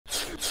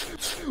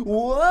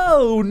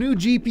Whoa, new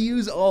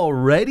GPUs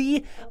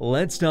already?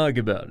 Let's talk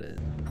about it.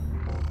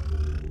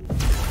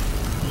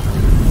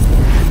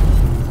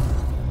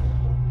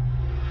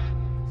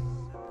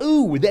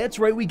 Ooh, that's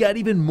right, we got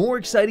even more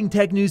exciting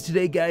tech news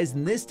today, guys,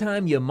 and this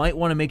time you might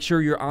want to make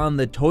sure you're on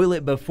the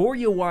toilet before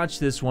you watch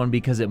this one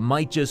because it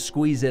might just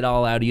squeeze it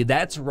all out of you.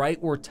 That's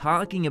right, we're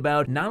talking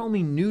about not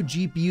only new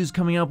GPUs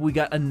coming up, we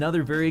got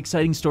another very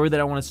exciting story that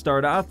I want to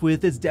start off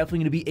with. It's definitely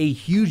going to be a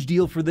huge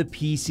deal for the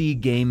PC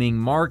gaming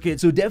market,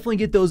 so definitely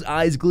get those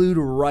eyes glued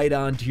right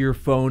onto your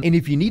phone, and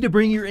if you need to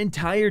bring your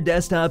entire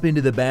desktop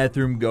into the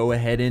bathroom, go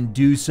ahead and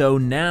do so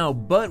now.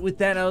 But with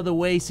that out of the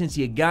way, since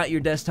you got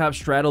your desktop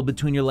straddled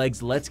between your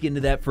legs, let's get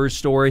into that first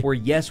story where,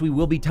 yes, we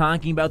will be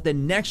talking about the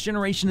next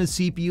generation of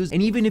CPUs.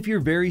 And even if you're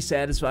very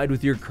satisfied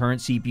with your current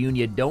CPU and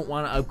you don't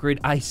want to upgrade,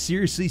 I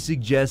seriously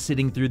suggest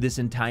sitting through this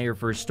entire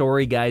first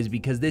story, guys,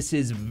 because this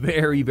is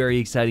very, very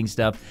exciting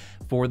stuff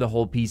for the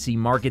whole PC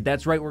market.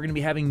 That's right, we're going to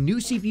be having new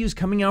CPUs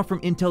coming out from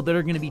Intel that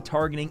are going to be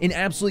targeting an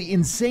absolutely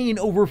insane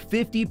over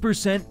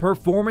 50%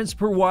 performance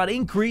per watt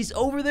increase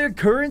over their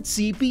current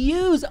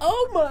CPUs.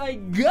 Oh my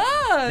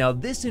god! Now,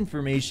 this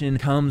information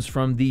comes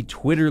from the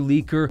Twitter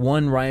leaker,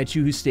 one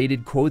Raichu, who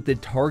stated, quote, "The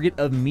target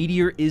of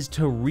Meteor is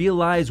to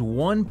realize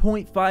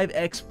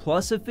 1.5x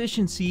plus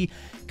efficiency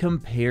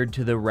compared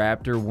to the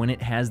Raptor when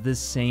it has the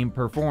same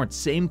performance,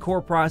 same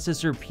core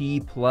processor, P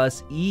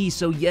plus E."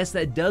 So yes,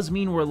 that does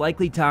mean we're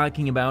likely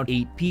talking about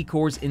 8 P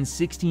cores and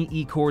 16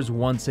 E cores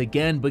once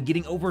again, but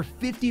getting over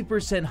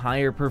 50%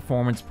 higher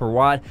performance per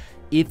watt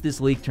if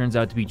this leak turns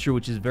out to be true,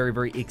 which is very,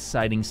 very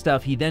exciting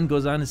stuff. He then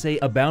goes on to say,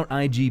 about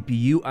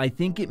iGPU, "I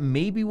think it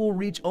maybe will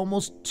reach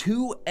almost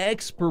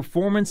 2x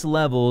performance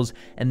levels,"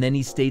 and then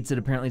he states that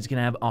apparently it's going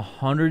to have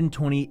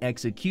 120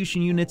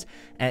 execution units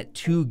at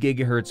 2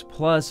 gigahertz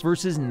plus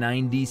versus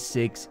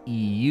 96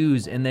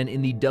 EUs. And then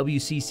in the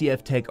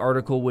WCCF Tech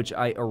article, which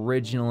I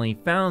originally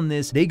found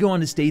this, they go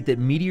on to state that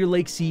Meteor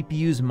Lake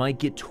CPUs might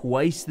get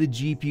twice the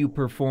GPU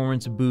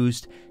performance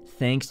boost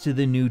thanks to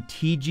the new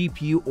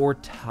TGPU or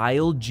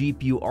tiled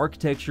GPU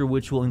architecture,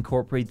 which will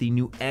incorporate the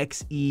new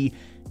XE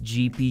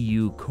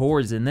GPU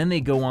cores. And then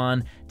they go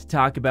on to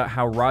talk about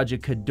how Raja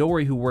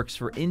Kadori, who works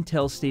for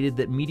Intel, stated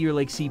that Meteor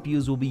Lake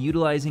CPUs will be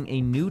utilizing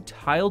a new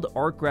tiled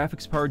ARC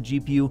graphics powered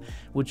GPU,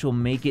 which will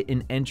make it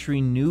an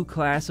entry new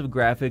class of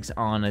graphics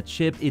on a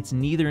chip. It's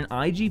neither an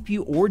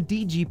iGPU or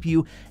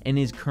DGPU and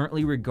is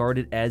currently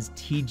regarded as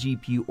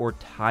TGPU or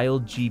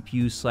tiled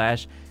GPU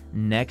slash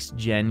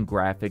next-gen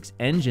graphics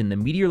engine. The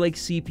Meteor Lake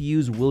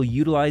CPUs will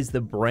utilize the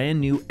brand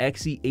new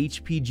XE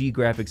HPG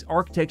graphics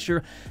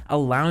architecture,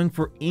 allowing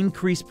for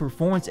increased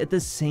performance at the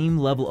same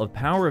level of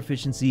power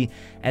efficiency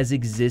as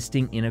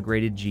existing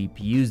integrated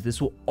GPUs. This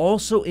will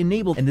also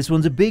enable, and this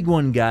one's a big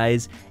one,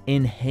 guys,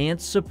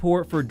 enhanced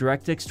support for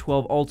DirectX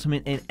 12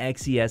 Ultimate and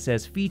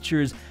XeSS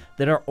features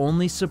that are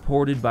only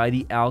supported by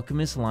the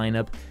Alchemist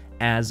lineup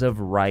as of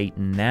right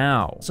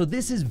now. So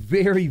this is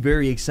very,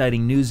 very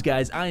exciting news,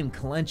 guys. I am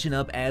clenching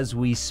up as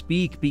we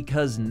speak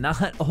because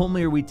not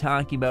only are we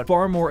talking about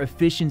far more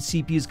efficient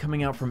CPUs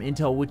coming out from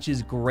Intel, which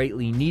is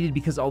greatly needed,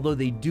 because although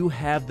they do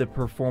have the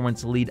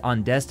performance lead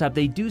on desktop,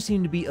 they do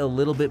seem to be a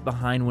little bit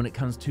behind when it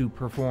comes to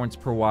performance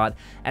per watt,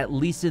 at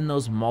least in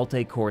those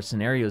multi-core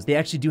scenarios. They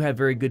actually do have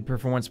very good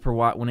performance per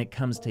watt when it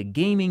comes to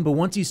gaming, but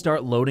once you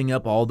start loading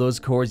up all those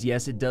cores,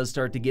 yes, it does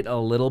start to get a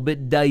little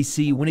bit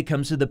dicey when it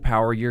comes to the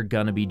power you're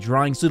gonna be drawing.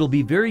 So it'll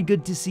be very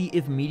good to see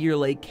if Meteor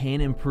Lake can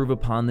improve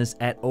upon this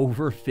at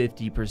over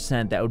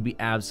 50%. That would be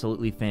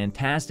absolutely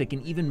fantastic.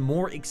 And even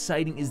more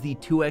exciting is the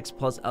 2x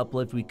plus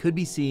uplift we could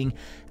be seeing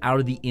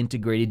out of the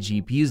integrated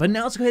GPUs. But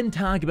now let's go ahead and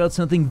talk about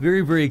something very,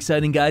 very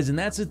exciting, guys, and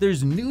that's that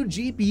there's new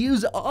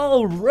GPUs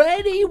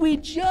already. We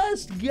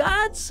just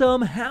got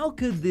some. How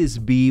could this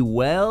be?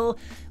 Well,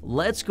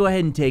 let's go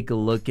ahead and take a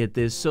look at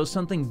this. So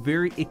something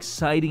very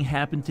exciting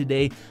happened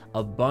today.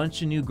 A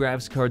bunch of new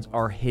graphics cards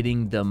are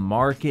hitting the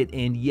market,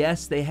 and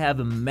yes, they have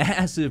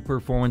massive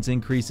performance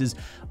increases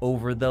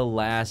over the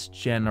last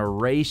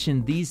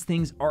generation. These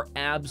things are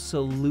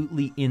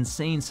absolutely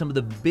insane. Some of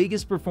the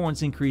biggest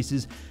performance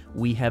increases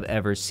we have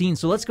ever seen.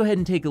 So let's go ahead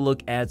and take a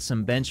look at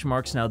some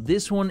benchmarks. Now,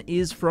 this one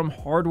is from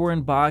Hardware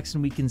Unboxed,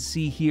 and we can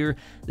see here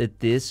that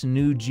this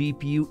new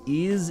GPU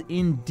is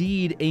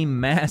indeed a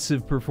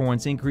massive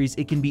performance increase.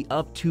 It can be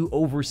up to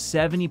over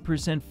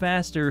 70%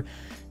 faster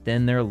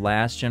than their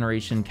last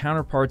generation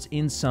counterparts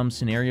in some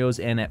scenarios,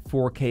 and at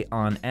 4K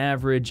on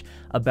average,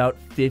 about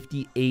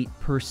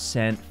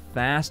 58%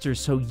 faster.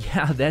 So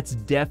yeah, that's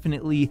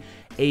definitely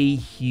a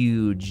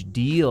huge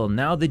deal.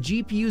 Now, the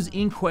GPUs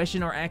in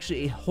question are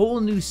actually a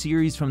whole new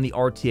series from the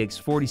RTX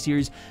 40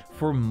 series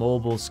for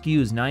mobile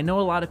SKUs. Now, I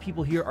know a lot of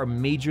people here are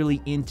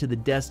majorly into the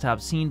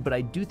desktop scene, but I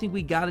do think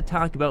we gotta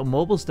talk about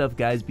mobile stuff,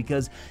 guys,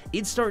 because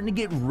it's starting to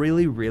get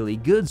really, really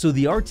good. So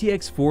the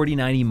RTX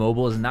 4090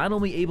 Mobile is not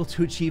only able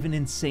to achieve an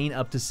insane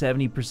up to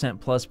 70%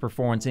 plus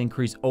performance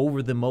increase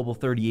over the mobile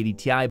 3080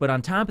 Ti, but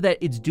on top of that,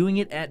 it's doing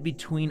it at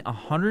between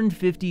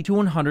 150 to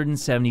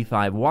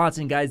 175 watts.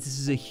 And guys, this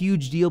is a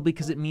huge deal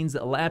because it means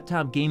that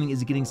laptop gaming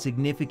is getting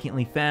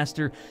significantly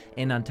faster,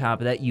 and on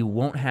top of that, you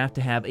won't have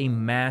to have a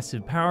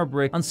massive power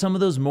brick on some of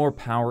those more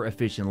power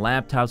efficient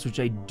laptops, which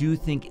I do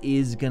think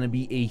is going to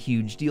be a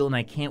huge deal, and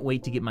I can't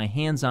wait to get my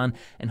hands on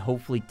and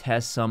hopefully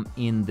test some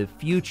in the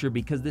future,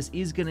 because this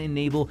is going to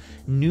enable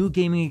new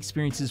gaming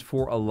experiences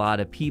for a lot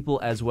of people,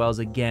 as well as,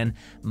 again,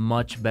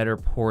 much better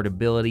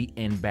portability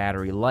and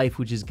battery life,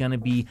 which is going to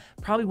be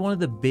probably one of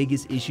the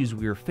biggest issues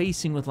we are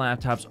facing with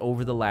laptops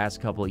over the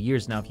last couple of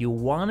years. Now, if you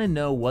want to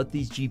know what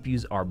these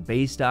GPUs are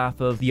based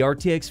off of, the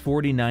RTX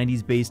 4090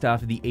 is based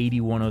off of the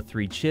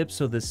 8103 chip,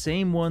 so the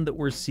same one that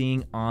we're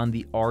seeing on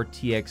the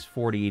RTX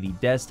 4080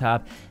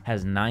 desktop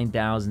has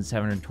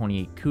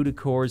 9,728 CUDA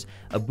cores,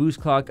 a boost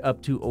clock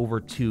up to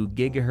over 2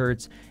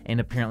 gigahertz, and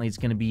apparently it's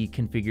going to be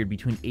configured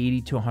between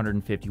 80 to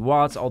 150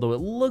 watts, although it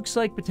looks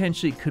like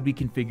potentially it could be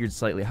configured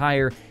slightly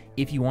higher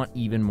if you want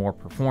even more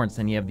performance.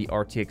 Then you have the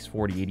RTX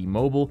 4080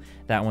 Mobile.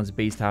 That one's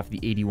based off the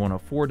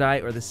 8104 die,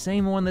 or the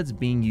same one that's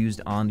being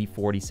used on the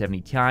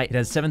 4070 Ti. It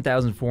has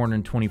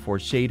 7,424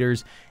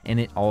 shaders, and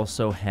it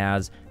also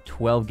has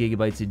 12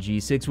 gigabytes of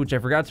G6, which I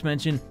forgot to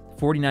mention.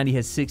 4090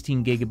 has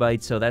 16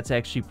 gigabytes, so that's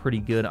actually pretty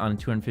good on a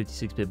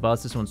 256-bit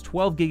bus. This one's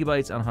 12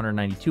 gigabytes on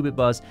 192-bit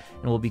bus,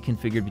 and will be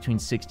configured between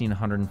 60 and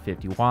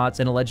 150 watts.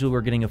 And allegedly,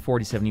 we're getting a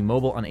 4070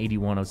 Mobile on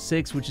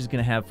 8106, which is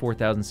going to have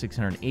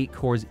 4,608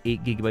 cores,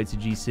 8 gigabytes of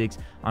G6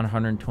 on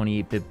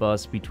 128-bit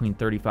bus between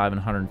 35 and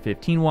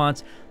 115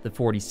 watts. The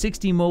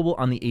 4060 Mobile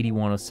on the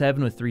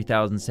 8107 with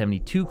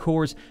 3,072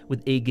 cores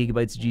with 8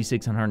 gigabytes of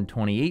G6 on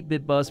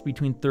 128-bit bus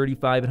between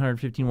 35 and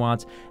 115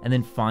 watts. And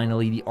then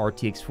finally, the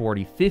RTX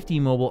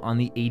 4050 Mobile on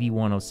the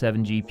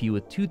 8107 GPU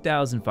with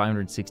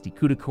 2,560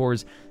 CUDA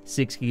cores,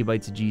 6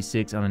 gigabytes of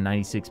G6 on a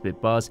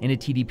 96-bit bus, and a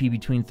TDP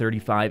between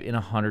 35 and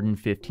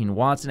 115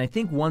 watts. And I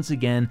think, once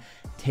again,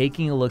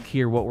 taking a look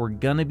here, what we're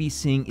gonna be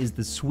seeing is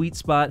the sweet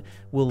spot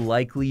will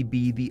likely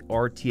be the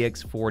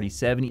RTX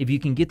 4070. If you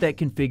can get that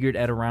configured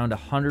at around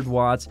 100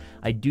 watts,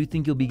 I do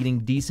think you'll be getting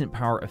decent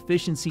power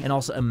efficiency and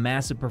also a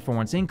massive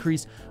performance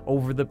increase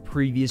over the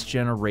previous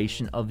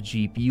generation of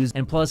GPUs.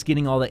 And plus,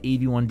 getting all the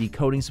AV1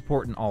 decoding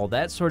support and all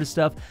that sort of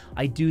stuff,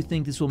 I do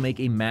think this will make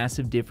a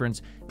massive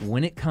difference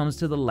when it comes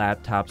to the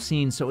laptop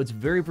scene. So it's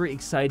very, very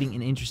exciting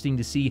and interesting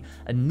to see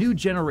a new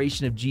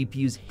generation of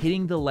GPUs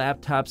hitting the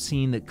laptop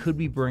scene that could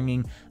be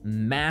bringing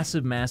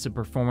massive, massive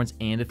performance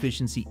and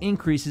efficiency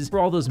increases for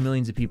all those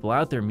millions of people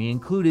out there, me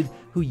included,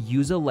 who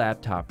use a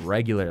laptop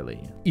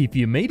regularly. If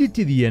you made it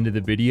to the end of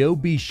the video,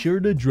 be sure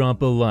to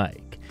drop a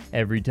like.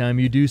 Every time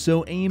you do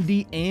so,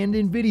 AMD and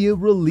Nvidia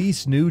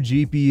release new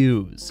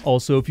GPUs.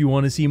 Also, if you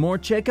want to see more,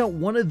 check out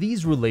one of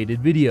these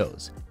related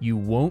videos. You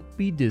won't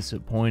be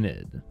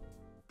disappointed.